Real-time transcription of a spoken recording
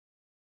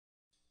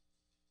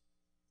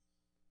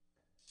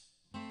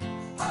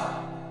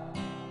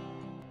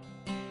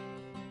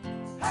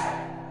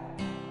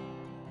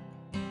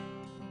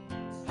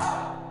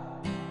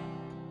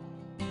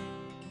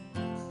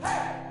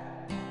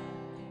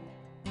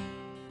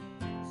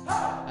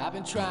I've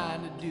been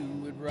trying to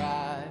do it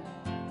right.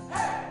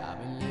 I've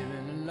been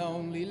living a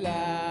lonely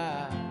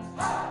life.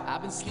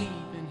 I've been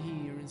sleeping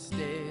here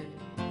instead.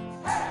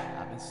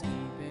 I've been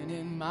sleeping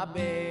in my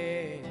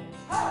bed.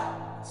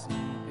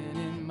 Sleeping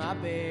in my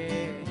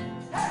bed.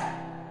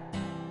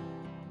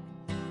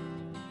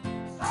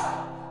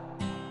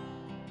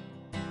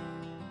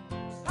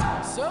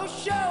 So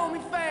show me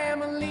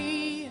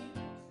family.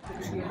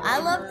 I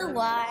love the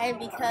Y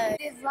because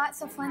there's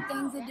lots of fun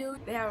things to do.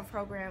 They have a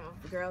program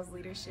of girls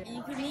leadership.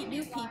 You can meet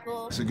new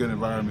people. It's a good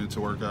environment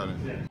to work out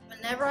in.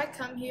 Whenever I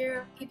come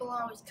here, people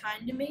are always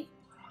kind to me.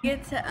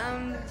 Get to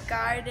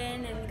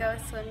garden and go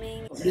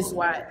swimming. This is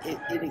why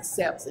it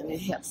accepts and it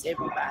helps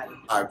everybody.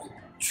 I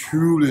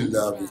truly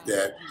love is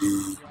that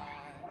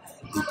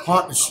the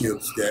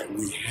partnerships that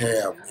we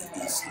have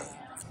in East Lake.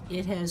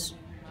 It has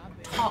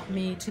taught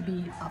me to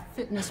be a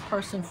fitness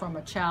person from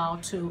a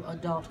child to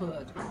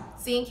adulthood.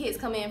 Seeing kids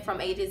come in from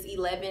ages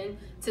 11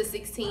 to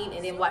 16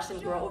 and then watch them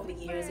grow over the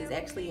years is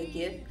actually a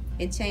gift.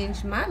 It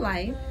changed my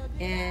life,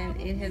 and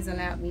it has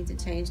allowed me to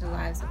change the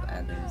lives of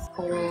others.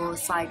 Whole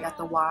site at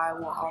the Y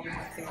will always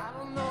be there. I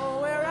don't know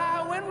where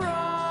I went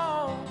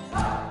wrong,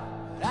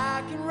 but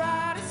I can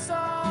write a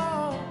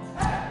song.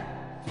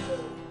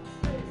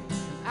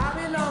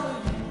 I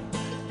belong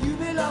with you, you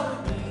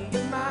belong with me,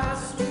 you're my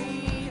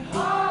sweet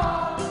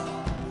home.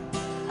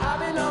 I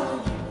belong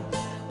with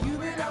you, you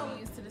belong with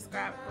me. Used to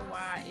describe the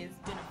Y is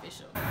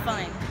beneficial.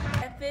 Fun.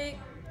 Epic.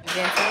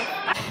 Gentle.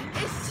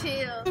 It's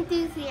chill.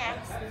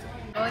 Enthusiastic.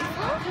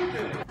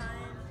 Joyful.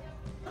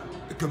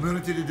 The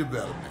community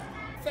development.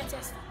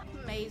 Fantastic.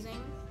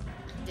 Amazing.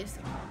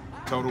 Discipline.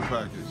 Total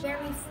package.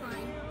 Very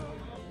fun.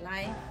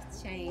 Life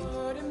change.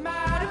 What it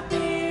might have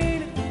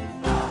been,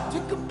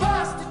 took a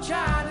bus to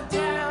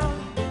Chinatown.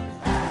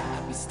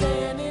 I'd be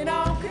standing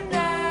on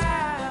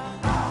Canal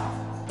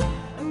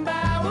and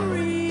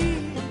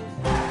Bowery.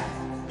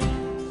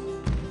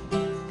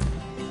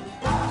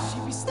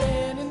 She'd be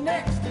standing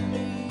next to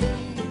me.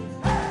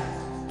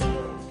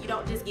 You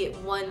don't just get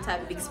one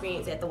type of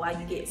experience at the Y,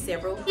 you get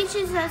several.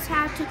 Teaches us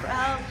how to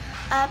grow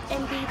up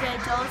and be the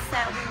adults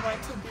that we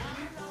want to be.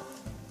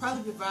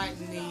 Probably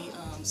providing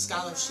the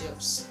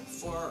scholarships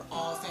for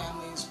all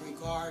families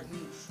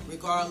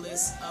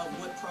regardless of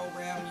what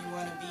program you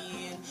want to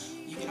be in.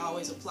 You can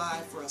always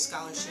apply for a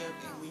scholarship,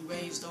 and we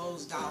raise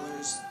those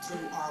dollars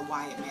through our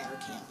Why It Matter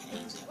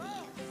campaigns every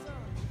year.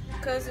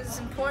 Because it's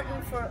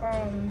important for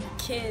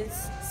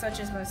kids such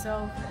as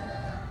myself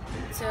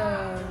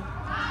to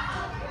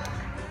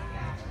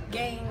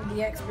gain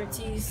the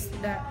expertise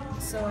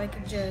so I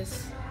could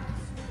just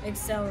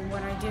excel in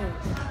what I do.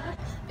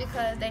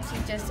 Because they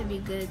teach us to be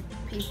good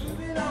people. You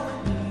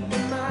belong with me,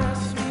 you're my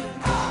sweet